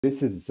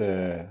This is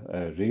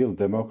a real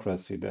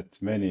democracy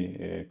that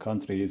many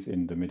countries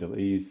in the Middle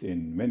East,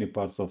 in many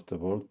parts of the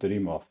world,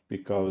 dream of,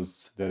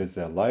 because there is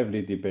a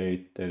lively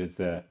debate, there is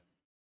a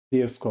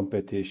fierce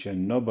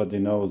competition. Nobody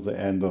knows the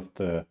end of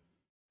the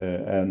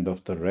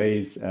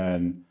race,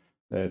 and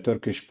the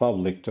Turkish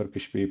public,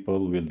 Turkish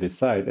people will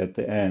decide at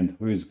the end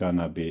who is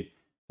gonna be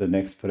the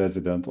next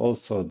president.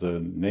 Also,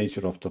 the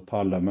nature of the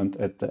parliament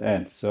at the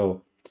end.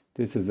 So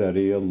this is a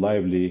real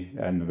lively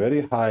and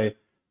very high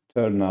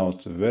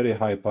turnout, very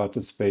high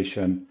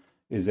participation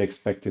is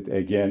expected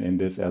again in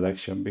this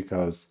election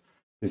because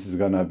this is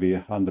gonna be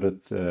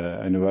 100th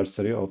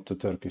anniversary of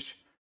the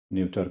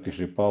new Turkish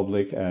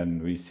Republic,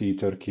 and we see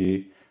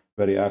Turkey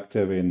very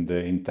active in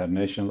the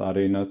international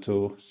arena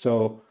too.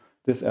 So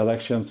these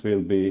elections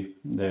will be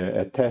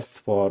a test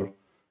for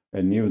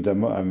a new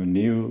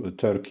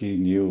Turkey,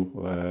 new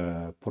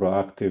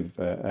proactive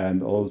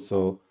and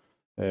also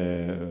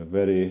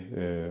very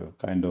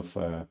kind of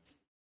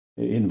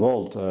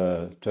involved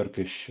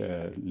Turkish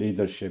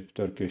leadership,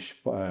 Turkish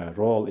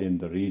role in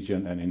the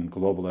region and in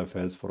global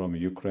affairs, from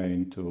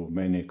Ukraine to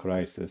many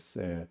crises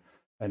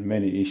and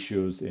many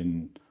issues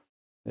in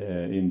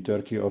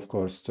Turkey. Of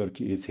course,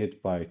 Turkey is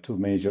hit by two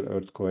major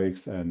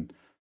earthquakes and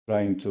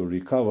trying to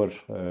recover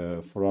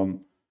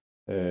from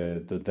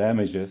the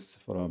damages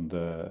from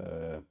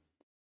the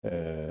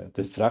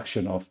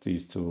destruction of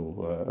these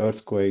two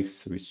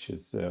earthquakes, which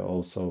is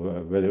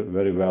also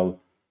very well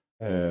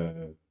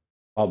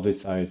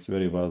publicized,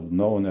 very well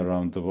known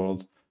around the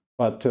world.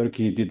 But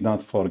Turkey did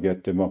not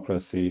forget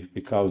democracy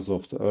because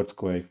of the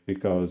earthquake,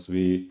 because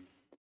we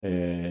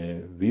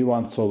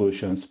want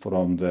solutions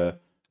from the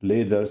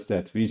leaders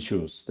that we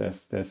choose.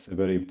 That's a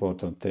very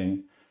important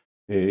thing.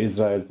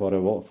 Israel for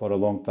a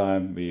long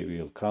time, we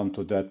will come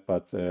to that,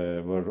 but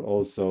were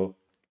also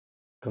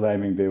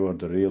claiming they were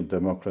the real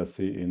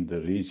democracy in the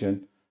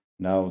region.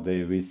 Now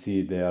we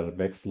see they are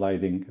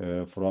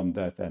backsliding from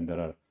that, and there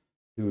are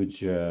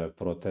huge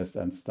protests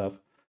and stuff.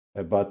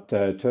 But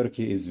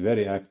Turkey is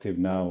very active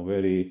now,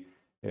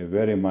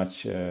 very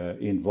much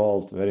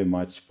involved, very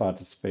much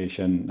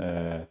participation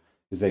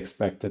is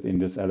expected in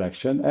this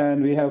election.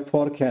 And we have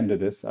four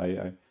candidates.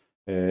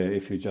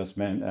 If you just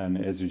and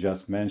as you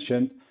just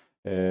mentioned,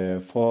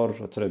 four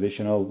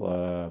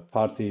traditional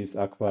parties: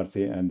 AK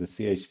Party and the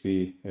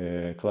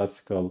CHP,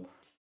 classical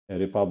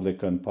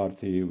Republican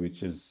Party,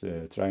 which is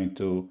trying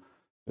to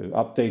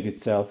update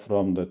itself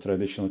from the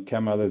traditional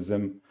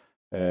Kemalism.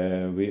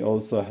 We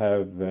also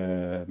have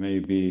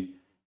maybe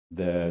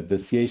the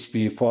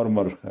CHP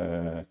former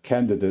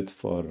candidate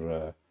for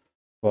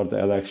the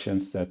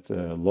elections that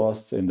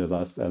lost in the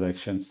last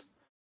elections.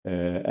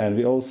 And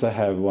we also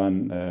have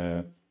one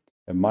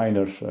a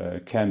minor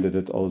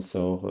candidate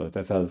also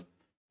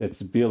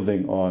that's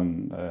building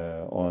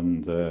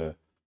on the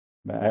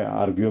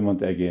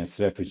argument against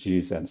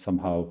refugees, and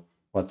somehow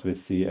what we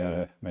see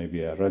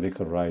maybe a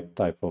radical right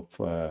type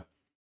of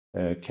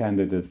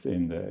candidates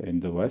in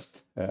the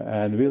West,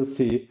 and we'll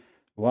see.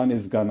 One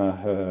is gonna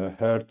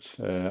hurt.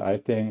 I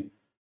think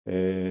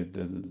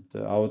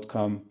the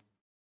outcome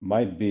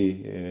might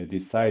be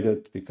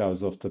decided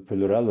because of the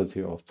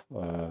plurality of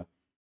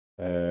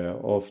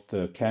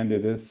the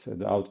candidates.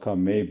 The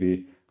outcome may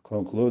be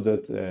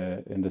concluded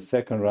in the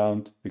second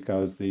round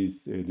because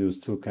those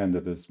two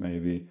candidates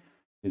maybe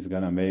is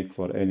gonna make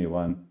for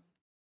anyone,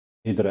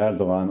 either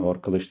Erdogan or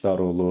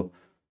Kılıçdaroğlu,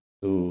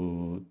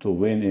 to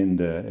win in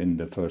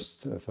the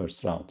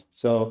first round.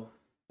 So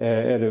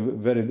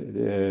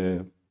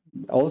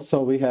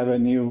also we have a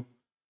new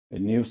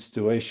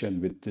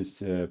situation with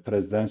this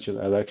presidential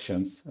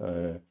elections.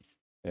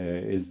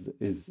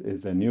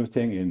 Is a new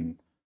thing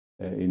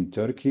in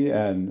Turkey,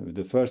 and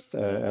the first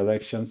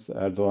elections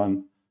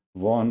Erdogan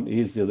won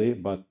easily,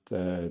 but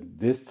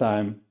this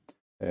time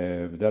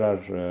there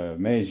are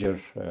major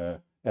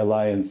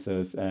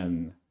alliances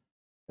and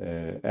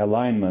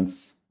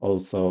alignments,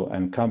 also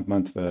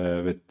encampment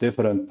with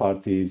different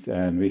parties,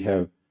 and we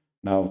have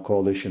now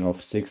coalition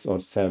of 6 or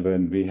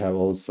 7. We have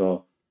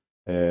also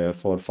 4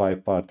 or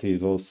 5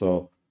 parties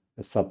also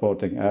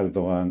supporting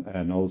Erdogan,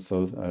 and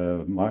also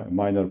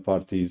minor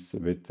parties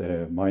with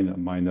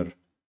minor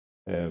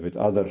with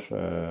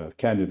other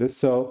candidates.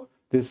 So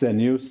this is a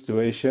new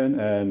situation,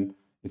 and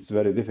it's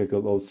very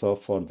difficult also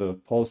for the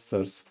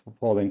pollsters,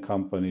 polling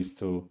companies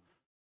to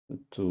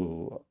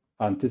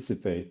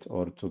anticipate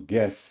or to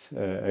guess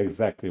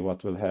exactly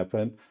what will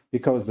happen,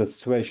 because the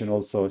situation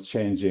also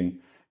changing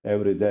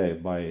every day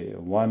by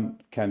one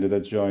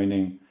candidate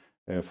joining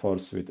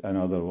force with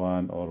another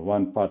one, or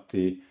one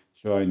party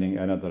joining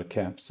another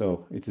camp.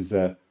 So it is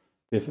a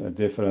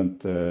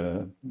different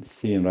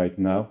scene right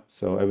now.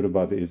 So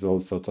everybody is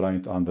also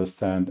trying to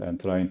understand and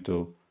trying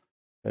to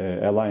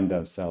align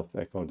themselves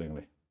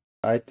accordingly.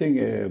 I think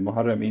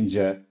Muharrem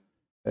İnce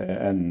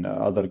and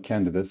other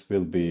candidates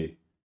will be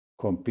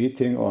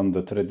competing on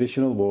the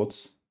traditional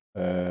votes.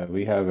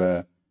 We have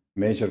a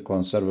major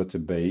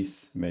conservative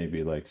base,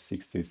 maybe like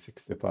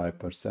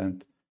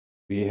 60-65%.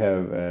 We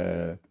have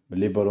a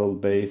liberal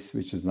base,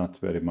 which is not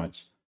very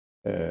much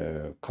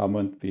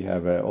common. We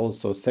have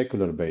also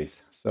secular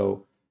base.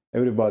 So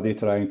everybody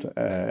trying to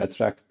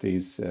attract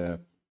these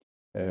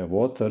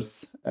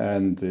voters.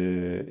 And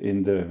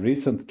in the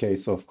recent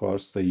case, of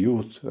course, the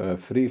youth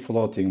free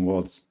floating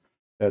votes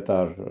that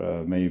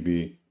are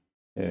maybe,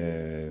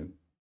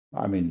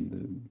 I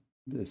mean,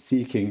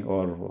 seeking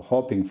or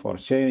hoping for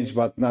change,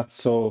 but not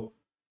so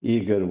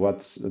eager,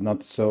 what's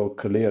not so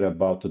clear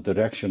about the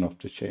direction of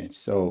the change.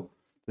 So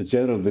the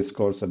general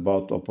discourse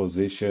about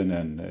opposition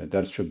and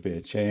there should be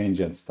a change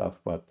and stuff,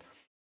 but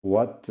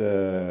what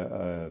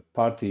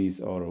parties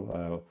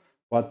or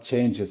what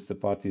changes the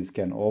parties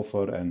can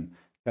offer and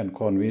can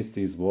convince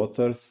these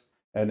voters.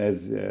 And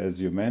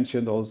as you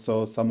mentioned,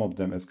 also some of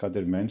them, as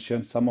Kadir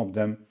mentioned, some of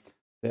them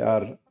they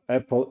are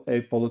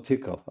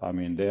apolitical. I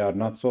mean, they are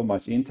not so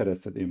much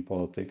interested in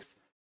politics,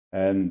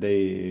 and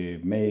they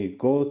may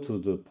go to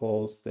the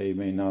polls. They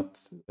may not.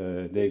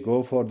 They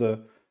go for the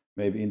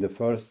maybe in the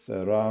first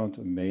round,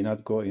 may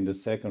not go in the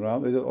second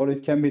round, or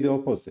it can be the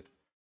opposite.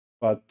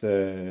 But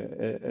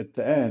at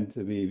the end,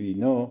 we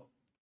know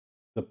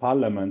the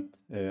parliament,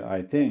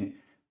 I think,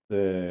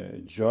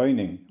 the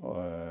joining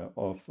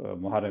of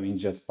Muharrem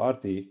İnce's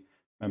party,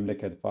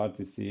 Memleket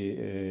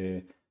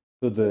Partisi,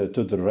 to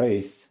the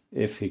race,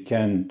 if he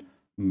can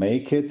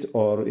make it,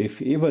 or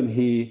if even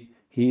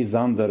he's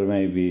under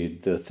maybe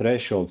the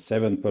threshold,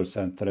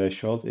 7%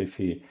 threshold, if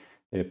he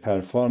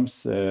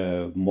performs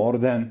more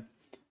than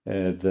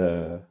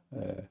the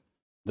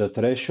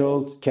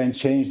threshold, can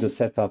change the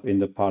setup in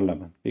the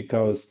parliament,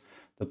 because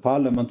the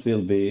parliament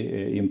will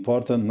be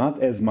important,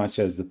 not as much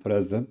as the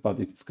president, but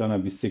it's going to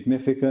be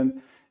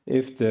significant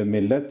if the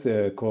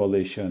Millet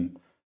coalition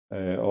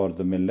or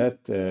the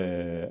Millet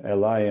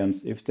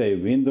alliance, if they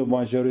win the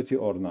majority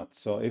or not.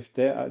 So if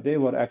they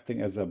were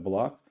acting as a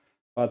bloc,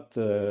 but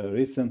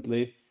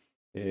recently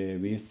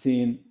we've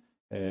seen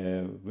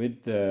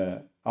with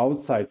the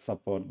outside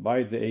support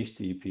by the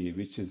HDP,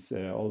 which is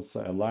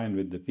also aligned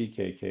with the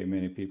PKK,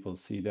 many people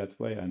see that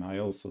way, and I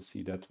also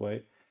see that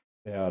way.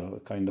 They are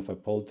kind of a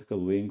political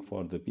wing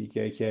for the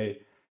PKK.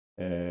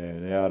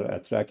 They are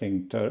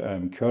attracting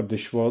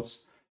Kurdish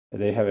votes.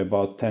 They have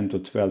about 10 to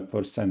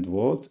 12%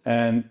 vote.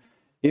 And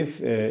if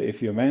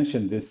you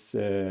mention this,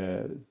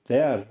 they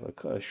are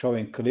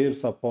showing clear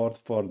support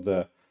for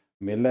the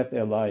Millet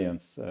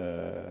alliance.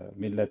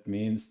 Millet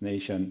means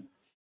nation,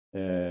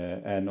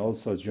 and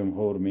also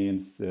Cumhur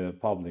means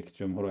public.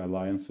 Cumhur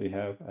alliance we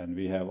have, and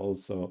we have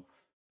also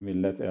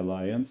Millet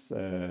alliance.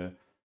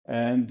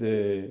 And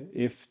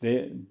if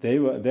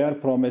they are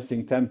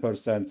promising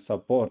 10%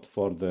 support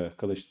for the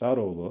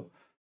Kılıçdaroğlu,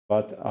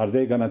 but are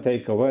they going to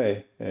take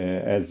away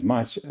as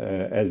much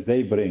as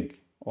they bring,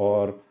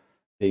 or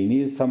they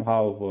need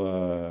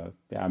somehow,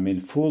 I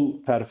mean, full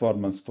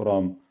performance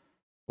from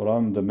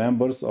the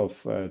members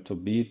of to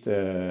beat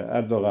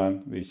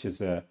Erdogan, which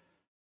is a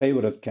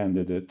favorite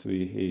candidate.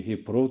 He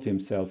proved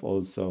himself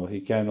also.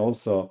 He can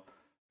also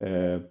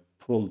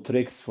pull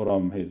tricks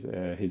from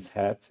his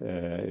hat.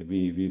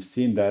 We've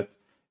seen that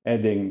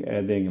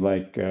adding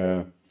like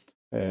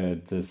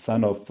the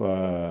son of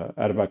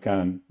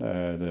Erbakan,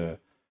 the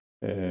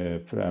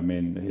I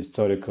mean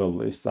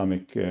historical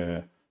Islamic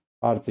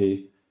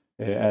party,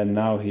 and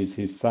now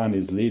his son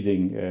is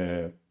leading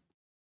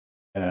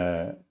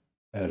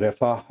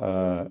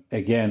Refah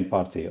Again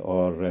party,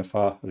 or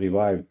Refah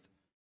Revived,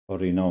 or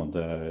renowned.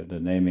 The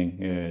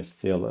naming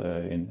still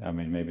I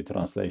mean, maybe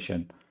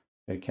translation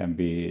can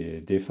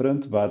be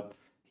different, but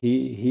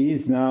he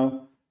is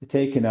now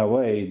taking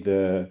away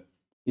the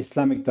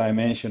Islamic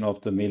dimension of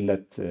the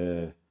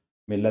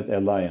Millet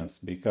alliance,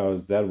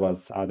 because there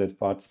was Saadet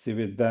Partisi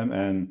with them,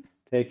 and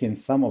taking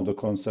some of the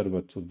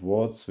conservative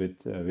votes with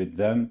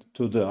them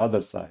to the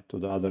other side, to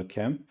the other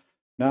camp.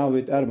 Now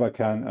with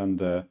Erbakan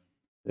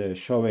and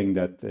showing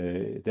that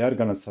they are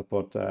going to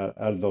support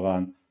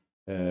Erdogan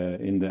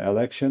in the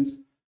elections,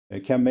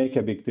 it can make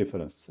a big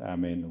difference. I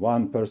mean,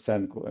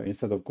 1%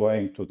 instead of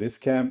going to this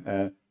camp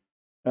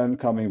and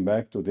coming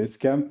back to this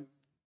camp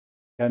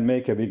can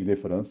make a big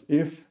difference.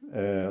 If,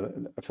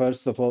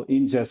 first of all,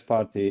 İnce's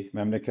party,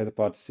 Memleket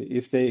Partisi,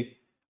 if they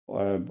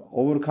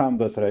overcome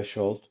the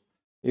threshold,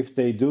 if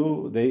they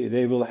do,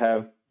 they will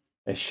have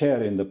a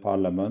share in the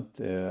parliament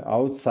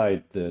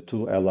outside the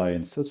two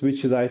alliances,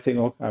 which is, I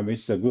think, which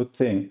is a good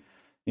thing.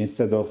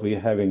 Instead of we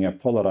having a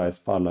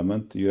polarized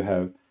parliament, you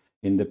have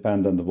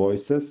independent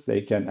voices.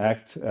 They can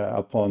act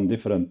upon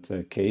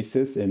different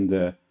cases in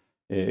the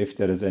if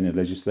there is any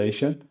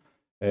legislation.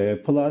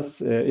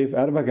 Plus, if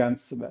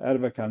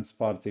Erbakan's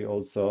party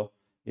also,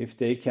 if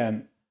they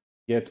can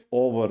get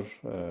over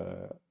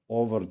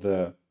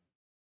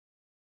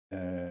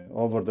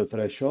the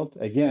threshold,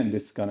 again,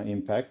 this is going to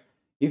impact.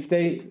 If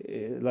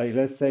they, like,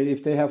 let's say,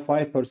 if they have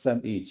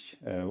 5% each,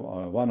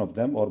 one of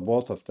them or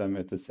both of them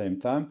at the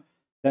same time,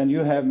 then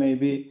you have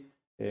maybe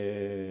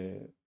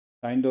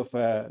kind of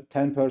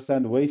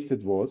 10%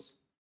 wasted votes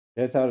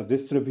that are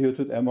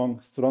distributed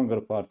among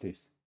stronger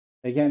parties.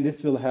 Again,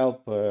 this will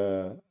help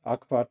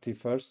AK Party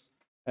first,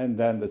 and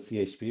then the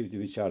CHP,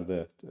 which are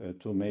the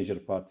two major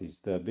parties.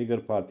 The bigger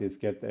parties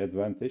get the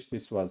advantage.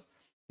 This was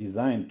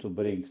designed to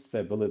bring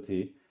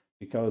stability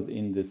because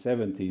in the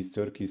 70s,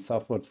 Turkey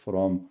suffered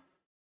from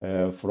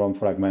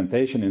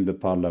fragmentation in the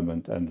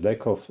parliament and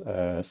lack of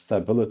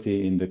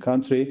stability in the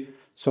country.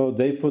 So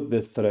they put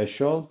this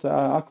threshold.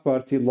 AK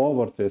Party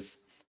lowered this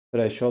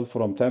threshold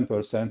from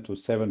 10% to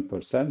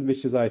 7%,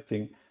 which is, I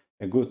think,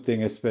 a good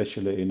thing,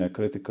 especially in a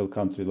critical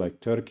country like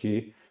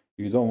Turkey.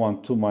 You don't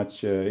want too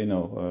much,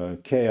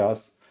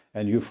 chaos,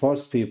 and you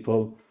force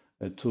people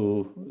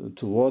to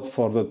vote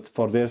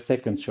for their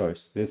second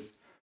choice. This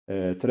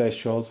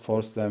threshold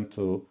forced them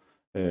to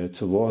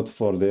vote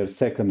for their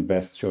second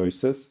best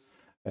choices,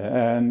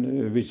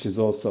 and which is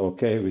also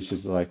okay, which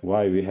is like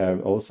why we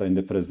have also in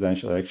the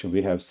presidential election,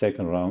 we have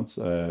second rounds,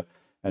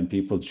 and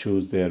people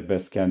choose their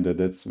best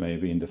candidates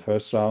maybe in the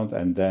first round,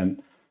 and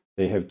then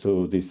they have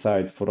to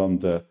decide from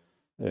the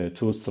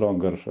two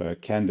stronger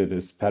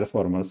candidates'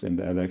 performance in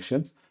the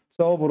elections.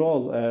 So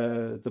overall,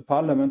 the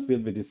parliament will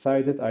be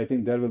decided. I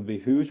think there will be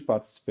huge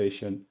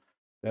participation.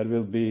 There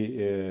will be,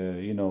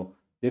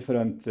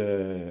 different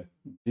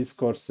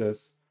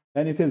discourses,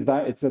 and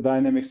it's a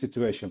dynamic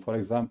situation. For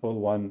example,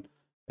 one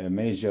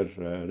major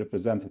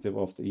representative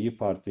of the EU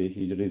party,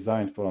 he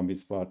resigned from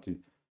his party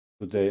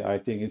today. I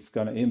think it's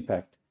going to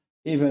impact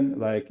even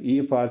like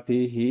EU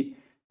party.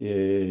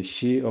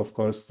 She, of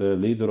course, the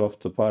leader of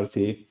the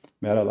party,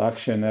 Meral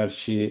Akşener,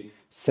 she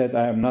said,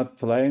 "I am not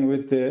playing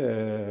with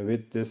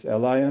this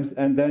alliance,"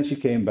 and then she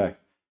came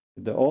back.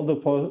 All the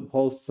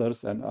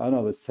pollsters and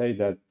analysts say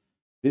that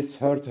this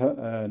hurt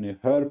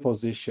her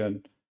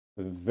position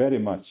very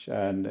much,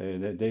 and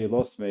they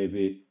lost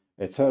maybe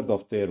a third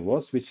of their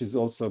votes, which is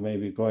also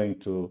maybe going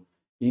to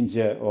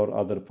İnce or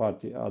other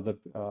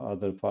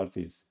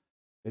parties.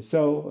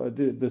 So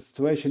the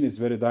situation is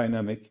very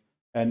dynamic,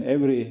 and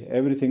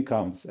everything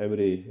counts,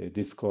 every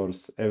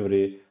discourse,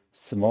 every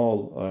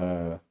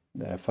small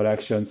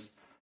fractions,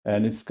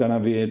 and it's gonna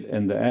be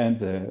in the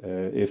end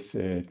if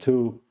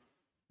two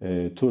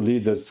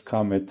leaders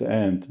come at the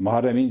end.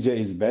 Muharrem İnce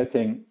is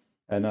betting,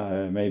 and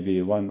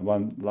maybe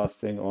one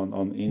last thing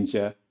on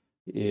İnce.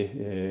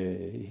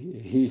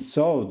 He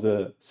saw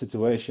the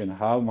situation,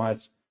 how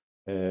much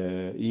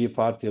İyi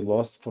Party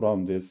lost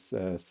from this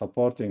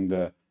supporting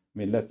the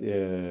Millet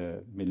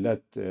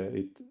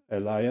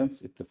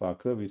Alliance,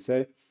 ittifakı, we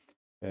say,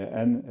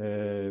 and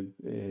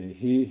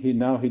he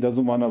now he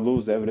doesn't want to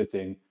lose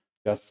everything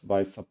just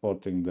by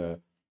supporting the.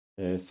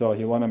 So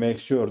he want to make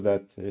sure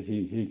that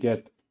he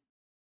get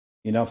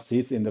enough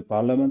seats in the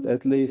parliament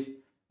at least,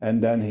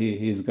 and then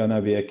he's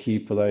gonna be a key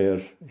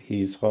player.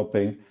 He's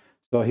hoping.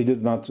 So he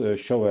did not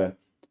show a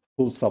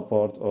full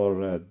support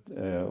or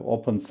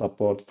open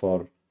support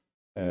for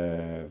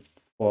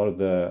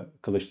the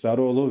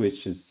Kılıçdaroğlu,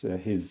 which is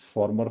his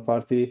former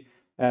party,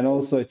 and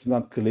also it's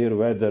not clear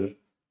whether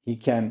he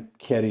can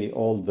carry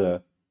all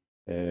the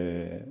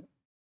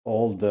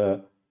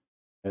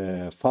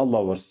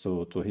followers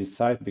to his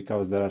side,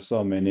 because there are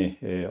so many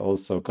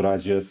also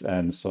grudges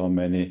and so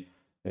many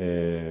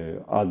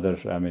other.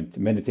 I mean,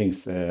 many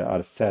things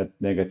are said,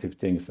 negative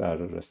things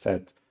are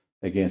said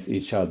against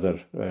each other,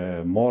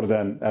 more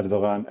than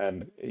Erdogan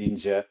and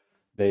İnce.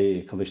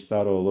 They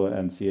Kılıçdaroğlu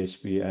and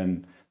CHP,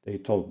 and they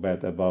talk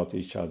bad about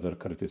each other,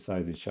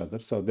 criticize each other.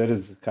 So there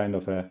is kind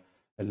of a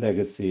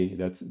legacy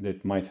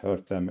that might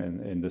hurt them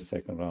in the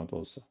second round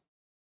also.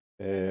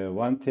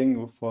 One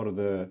thing for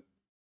the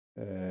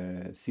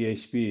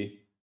CHP,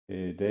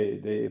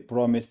 they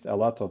promised a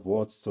lot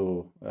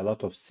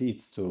of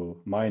seats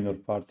to minor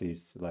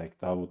parties like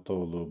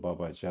Davutoğlu,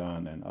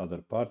 Babacan, and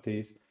other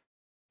parties.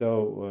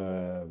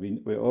 So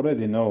we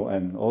already know,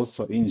 and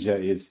also İnce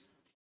is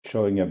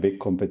showing a big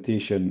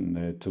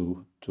competition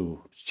to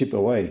chip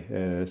away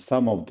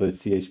some of the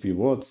CHP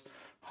votes.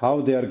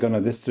 How they are going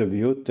to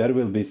distribute? There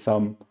will be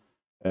some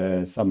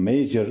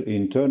major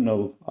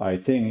internal, I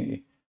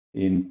think,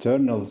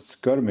 internal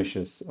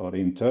skirmishes or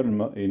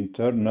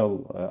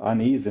internal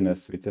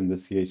uneasiness within the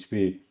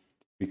CHP,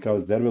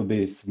 because there will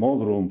be small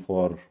room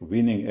for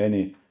winning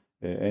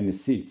any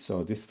seat.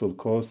 So this will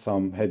cause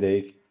some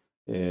headache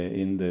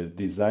in the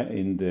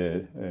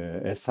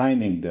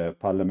assigning the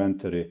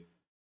parliamentary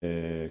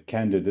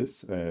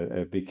candidates,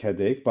 a big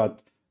headache. But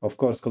of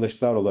course,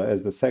 Kılıçdaroğlu,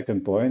 as the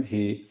second point,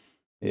 he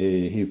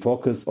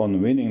focused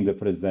on winning the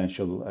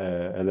presidential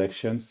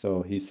elections,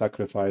 so he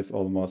sacrificed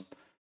almost,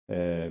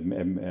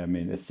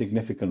 a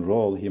significant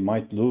role. He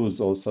might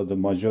lose also the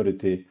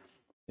majority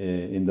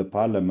in the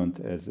parliament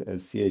as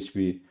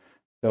CHP.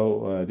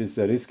 So this is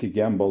a risky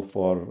gamble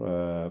for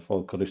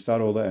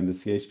Kılıçdaroğlu and the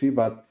CHP,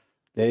 but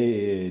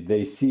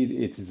they see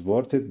it is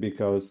worth it,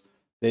 because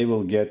they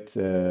will get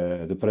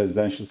the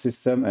presidential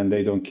system, and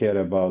they don't care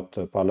about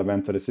the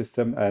parliamentary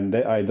system. And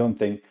I don't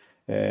think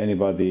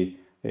anybody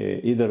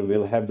either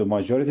will have the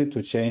majority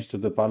to change to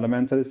the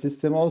parliamentary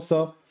system.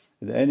 Also,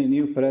 any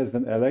new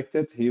president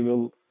elected, he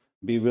will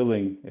be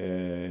willing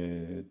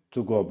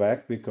to go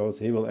back, because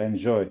he will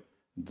enjoy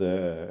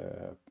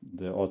the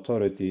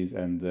authorities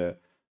and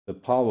the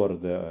power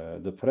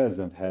the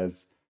president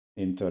has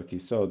in Turkey.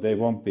 So they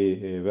won't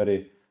be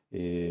very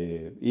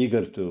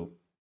eager to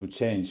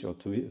change or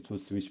to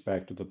switch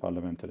back to the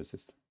parliamentary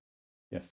system.